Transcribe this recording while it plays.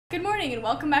Good morning and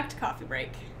welcome back to Coffee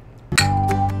Break.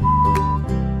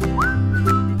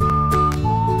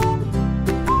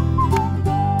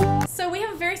 So we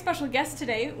have a very special guest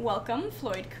today. Welcome,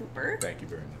 Floyd Cooper. Thank you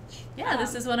very much. Yeah,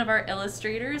 this is one of our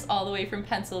illustrators all the way from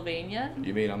Pennsylvania.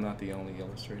 You mean I'm not the only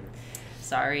illustrator?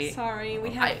 Sorry,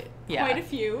 we have quite a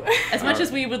few. As much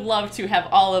as we would love to have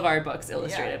all of our books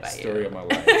illustrated by you. Story of my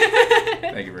life.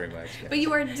 Thank you very much. Yes. But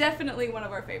you are definitely one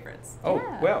of our favorites. Oh,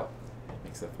 Yeah. well,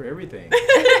 makes up for everything.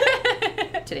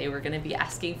 Today we're going to be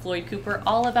asking Floyd Cooper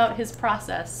all about his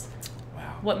process.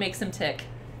 Wow. What makes him tick.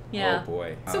 Yeah. Oh,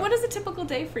 boy. So what does a typical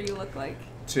day for you look like?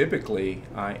 Typically,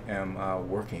 I am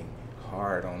working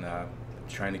hard on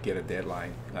trying to get a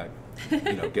deadline,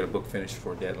 get a book finished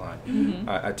for a deadline. Mm-hmm.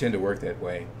 I tend to work that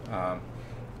way.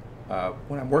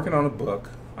 When I'm working on a book,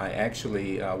 I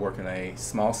actually work in a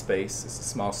small space. It's a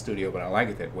small studio, but I like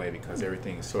it that way because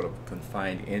everything is sort of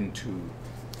confined into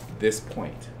this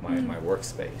point, my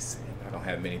workspace. And I don't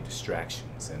have many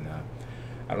distractions. And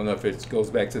I don't know if it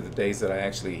goes back to the days that I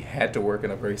actually had to work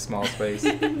in a very small space,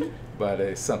 but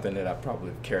it's something that I probably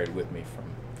have carried with me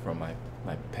from my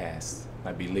past,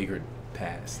 my beleaguered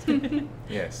past.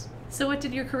 Yes. So what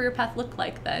did your career path look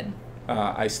like then?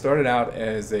 I started out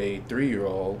as a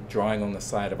 3-year-old drawing on the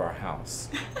side of our house.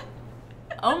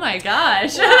 Oh my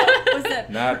gosh. Was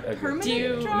that Not a permanent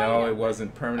good drawing? No, it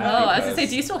wasn't permanent. Oh, I was going to say,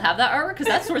 do you still have that artwork? Because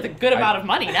that's worth a good amount of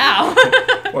money now.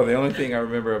 Well, the only thing I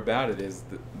remember about it is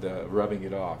the rubbing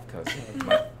it off, because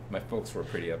my folks were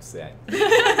pretty upset.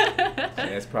 And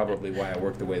that's probably why I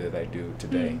work the way that I do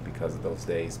today, because of those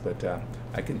days. But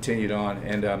I continued on,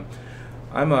 and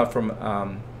I'm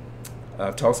from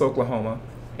Tulsa, Oklahoma,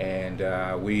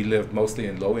 and we lived mostly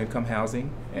in low-income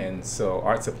housing, and so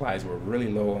art supplies were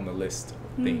really low on the list of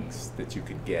things that you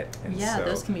could get. And Yeah, so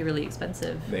those can be really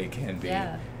expensive. they can be.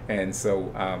 Yeah. And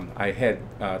so I had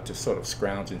to sort of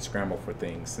scrounge and scramble for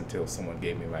things until someone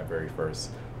gave me my very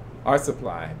first art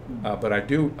supply. But I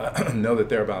do know that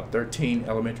there are about 13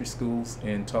 elementary schools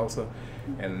in Tulsa,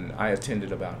 and I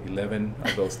attended about 11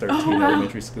 of those 13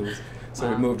 elementary schools. So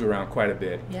we moved around quite a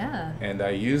bit. Yeah. And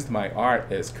I used my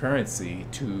art as currency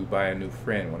to buy a new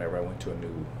friend whenever I went to a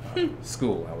new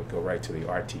school. I would go right to the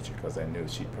art teacher because I knew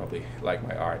she'd probably like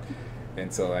my art.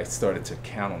 And so I started to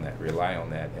count on that, rely on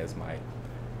that as my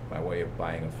way of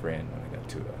buying a friend when I got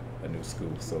to a new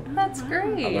school. So That's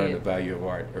great. I learned the value of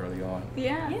art early on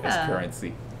Yeah. as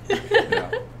currency.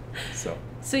 Yeah.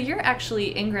 So you're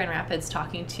actually in Grand Rapids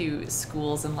talking to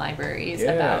schools and libraries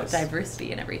about Yes.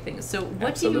 diversity and everything. So what do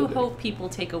Absolutely. you hope people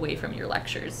take away from your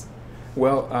lectures?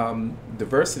 Well,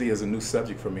 diversity is a new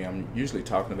subject for me. I'm usually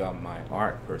talking about my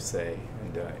art per se,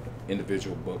 and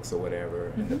individual books or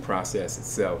whatever, and the process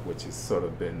itself, which has sort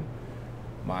of been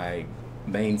my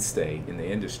mainstay in the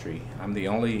industry. I'm the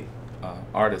only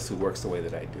artist who works the way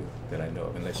that I do, that I know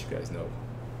of, unless you guys know.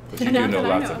 Because you do know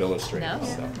lots of illustrators. No.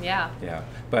 So. Yeah. Yeah,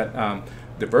 but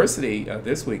diversity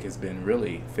this week has been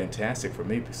really fantastic for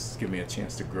me because it's given me a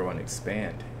chance to grow and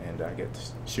expand, and I get to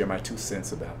share my 2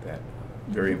 cents about that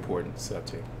very important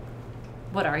subject.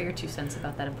 What are your 2 cents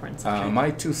about that important subject?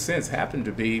 My 2 cents happen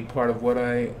to be part of what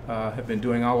I have been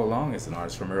doing all along as an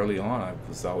artist. From early on, I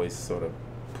was always sort of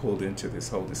pulled into this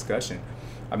whole discussion.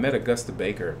 I met Augusta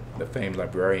Baker, the famed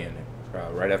librarian,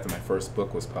 right after my first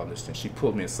book was published, and she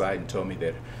pulled me aside and told me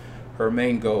that her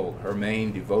main goal, her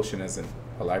main devotion as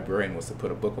a librarian was to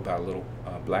put a book about a little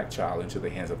black child into the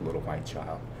hands of a little white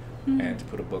child, and to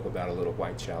put a book about a little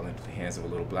white child into the hands of a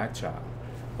little black child.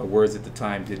 Her words at the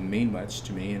time didn't mean much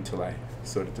to me until I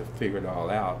sort of figured it all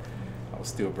out. I was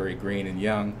still very green and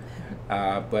young,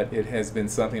 but it has been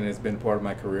something that's been part of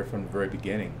my career from the very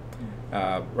beginning.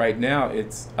 Right now,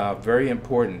 it's very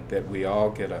important that we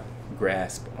all get a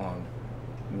grasp on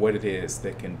what it is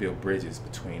that can build bridges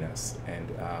between us, and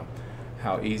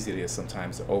how easy it is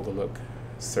sometimes to overlook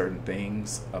certain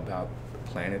things about the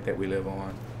planet that we live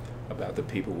on, about the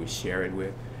people we share it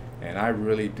with. And I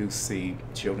really do see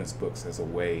children's books as a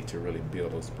way to really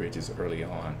build those bridges early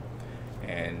on.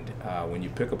 And when you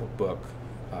pick up a book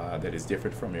that is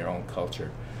different from your own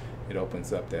culture, it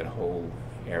opens up that whole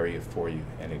area for you,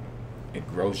 and it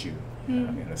grows you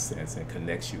in a sense, and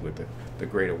connects you with the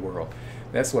greater world.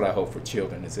 That's what I hope for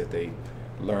children, is that they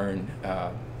learn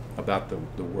about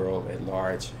the world at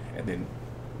large, and then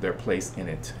their place in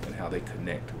it and how they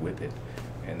connect with it.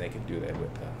 And they can do that with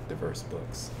diverse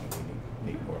books. And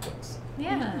we need more books.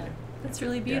 Yeah. That's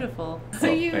really beautiful. So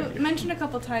Oh, you thank you. mentioned a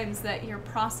couple times that your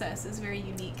process is very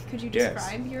unique. Could you Yes.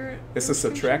 describe your It's a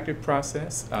illustration? subtractive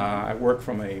process. I work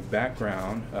from a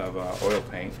background of oil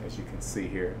paint, as you can see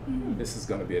here. This is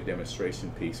going to be a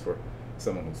demonstration piece for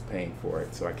someone who's paying for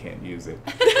it, so I can't use it.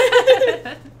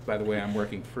 By the way, I'm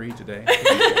working free today.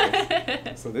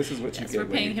 So this is what you get. We're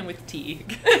paying him with tea.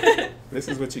 This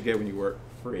is what you get when you work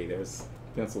free. There's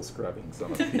pencil scrubbings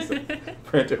on a piece of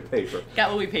printer paper.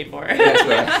 Got what we paid for. That's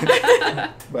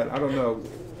right. But I don't know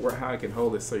how I can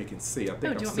hold it so you can see. I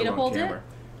think I'm still on camera.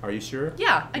 Are you sure?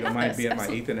 Yeah, I got this. You don't mind being my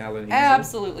Ethan Allen easel?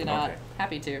 Absolutely not. Okay.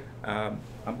 Happy to.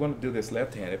 I'm going to do this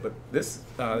left-handed, but this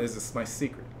is my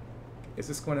secret. Is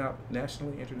this going out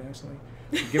nationally, internationally?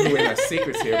 I'm giving away my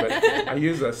secrets here, but I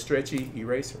use stretchy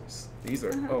erasers. These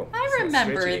are, I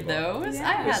remember those. Yeah.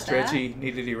 I had that. Stretchy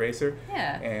kneaded eraser.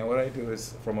 Yeah. And what I do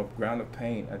is, from a ground of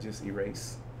paint, I just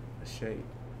erase a shape.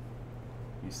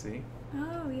 You see?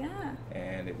 Oh, yeah.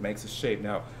 And it makes a shape.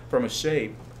 Now, from a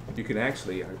shape, you can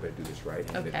actually, I better do this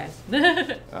right-handed.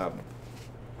 Okay.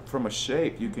 From a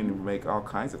shape, you can make all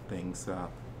kinds of things.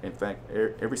 In fact,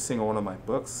 every single one of my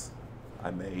books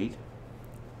I made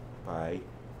by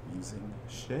using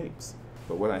shapes.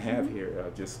 But what I have here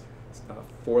are just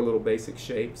 4 little basic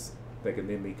shapes that can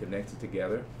then be connected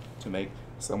together to make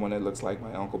someone that looks like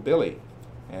my Uncle Billy.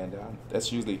 And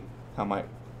that's usually how my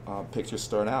pictures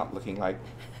start out, looking like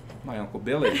my Uncle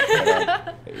Billy.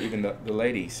 But, even the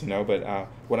ladies, you know. But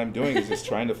what I'm doing is just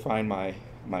trying to find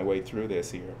my way through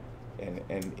this here.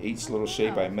 And each little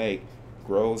shape I make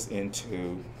grows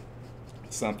into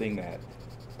something that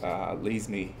leads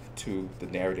me to the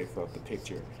narrative of the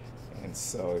picture. And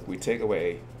so if we take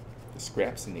away the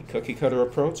scraps and the cookie cutter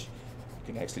approach,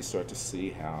 you can actually start to see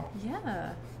how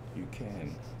you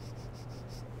can.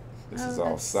 This is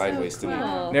all sideways so to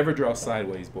cool. me. Never draw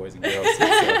sideways, boys and girls.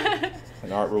 It's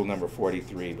an art rule number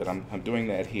 43, but I'm doing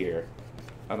that here.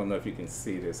 I don't know if you can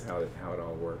see this, how it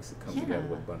all works. It comes together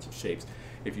with a bunch of shapes.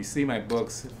 If you see my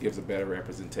books, it gives a better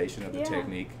representation of the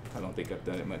technique. I don't think I've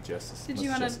done it much justice. Did you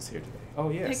want justice here today?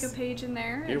 Oh, yes. Pick a page in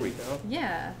there? Here we go.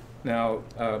 Yeah. Now,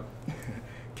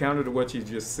 counter to what you've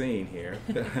just seen here,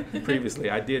 previously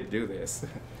I did do this.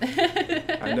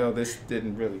 I know this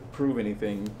didn't really prove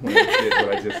anything when I did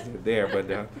what I just did there,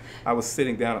 but I was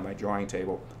sitting down at my drawing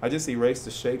table. I just erased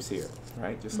the shapes here,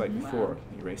 right? Just like before.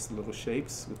 Erased the little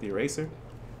shapes with the eraser,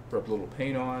 rubbed a little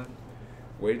paint on,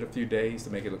 waited a few days to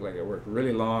make it look like I worked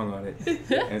really long on it,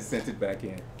 and sent it back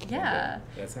in. Yeah. And,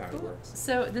 that's how it works.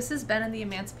 So this has been in the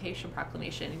Emancipation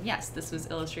Proclamation, and yes, this was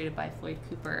illustrated by Floyd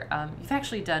Cooper. You've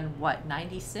actually done, what,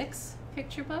 96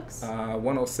 picture books?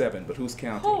 107, but who's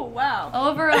counting? Oh, wow.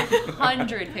 Over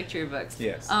 100 picture books.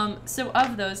 Yes. So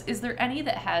of those, is there any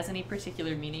that has any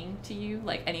particular meaning to you?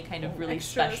 Like any kind of really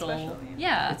special?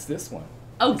 Yeah. It's this one.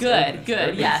 Oh, good,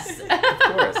 yes. Of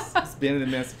course. It's been an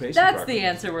Emancipation That's Proclamation. the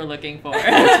answer we're looking for.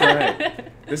 That's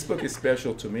right. This book is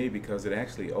special to me because it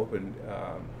actually opened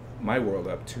my world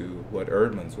up to what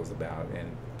Erdman's was about.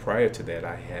 And prior to that,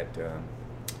 I had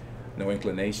no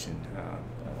inclination.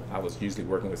 I was usually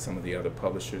working with some of the other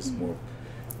publishers more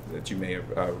that you may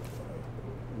have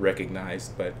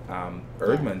recognized, but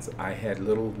Erdman's I had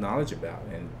little knowledge about,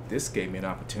 and this gave me an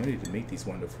opportunity to meet these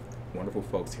wonderful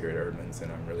folks here at Erdman's,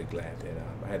 and I'm really glad that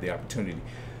I had the opportunity to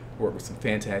work with some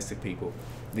fantastic people.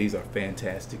 These are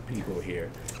fantastic people here,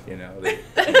 you know,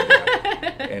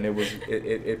 and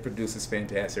it produces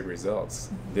fantastic results.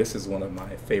 This is one of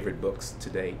my favorite books to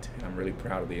date. I'm really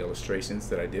proud of the illustrations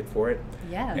that I did for it.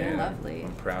 Yeah, they're lovely.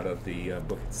 I'm proud of the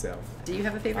book itself. Do you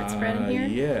have a favorite spread in here?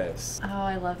 Yes. Oh,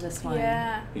 I love this one.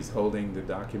 Yeah. He's holding the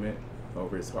document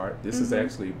over his heart. This is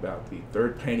actually about the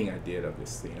 3rd painting I did of this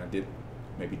scene. I did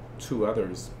maybe 2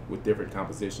 others with different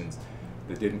compositions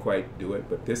that didn't quite do it,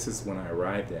 but this is when I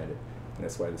arrived at it. And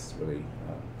that's why this is really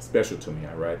special to me.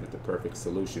 I arrived at the perfect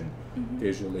solution,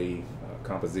 visually,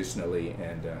 compositionally,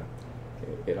 and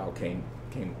it all came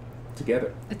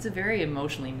together. It's a very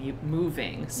emotionally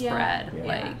moving spread.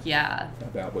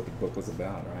 About what the book was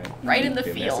about, right? Right in the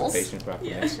feels. feels. Emancipation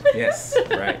Proclamation. Yes,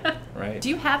 right. Do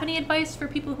you have any advice for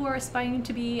people who are aspiring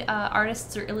to be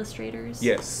artists or illustrators?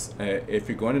 Yes. If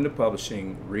you're going into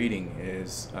publishing, reading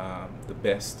is the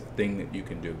best thing that you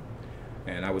can do.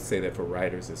 And I would say that for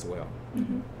writers as well.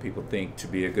 People think to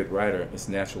be a good writer is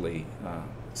naturally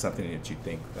something that you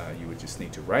think you would just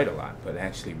need to write a lot, but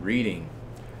actually reading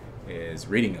is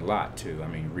reading a lot too. I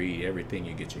mean, read everything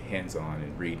you get your hands on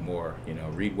and read more. You know,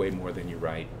 read way more than you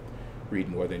write, read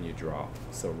more than you draw.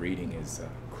 So reading is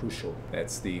crucial.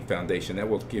 That's the foundation. That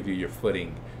will give you your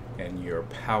footing and your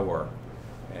power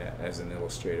as an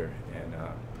illustrator, and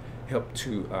help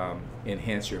to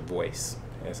enhance your voice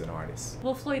as an artist.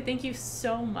 Well, Floyd, thank you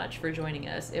so much for joining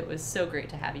us. It was so great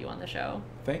to have you on the show.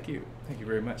 Thank you. Thank you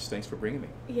very much. Thanks for bringing me.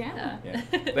 Yeah.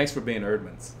 Thanks for being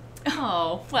Erdman's.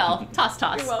 Oh, well, toss.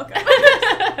 You're welcome.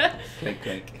 Clink,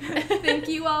 clink. Thank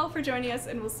you all for joining us,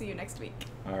 and we'll see you next week.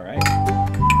 All right.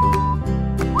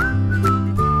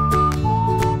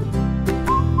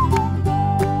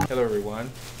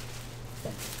 everyone.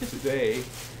 Today,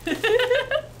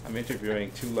 I'm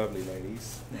interviewing two lovely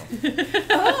ladies.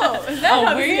 Oh, is that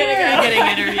how we're it's gonna go?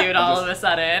 getting interviewed all of a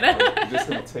sudden. I'm just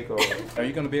going to take over. Are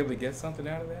you going to be able to get something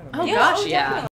out of that? Oh Yeah, gosh, oh, yeah. definitely.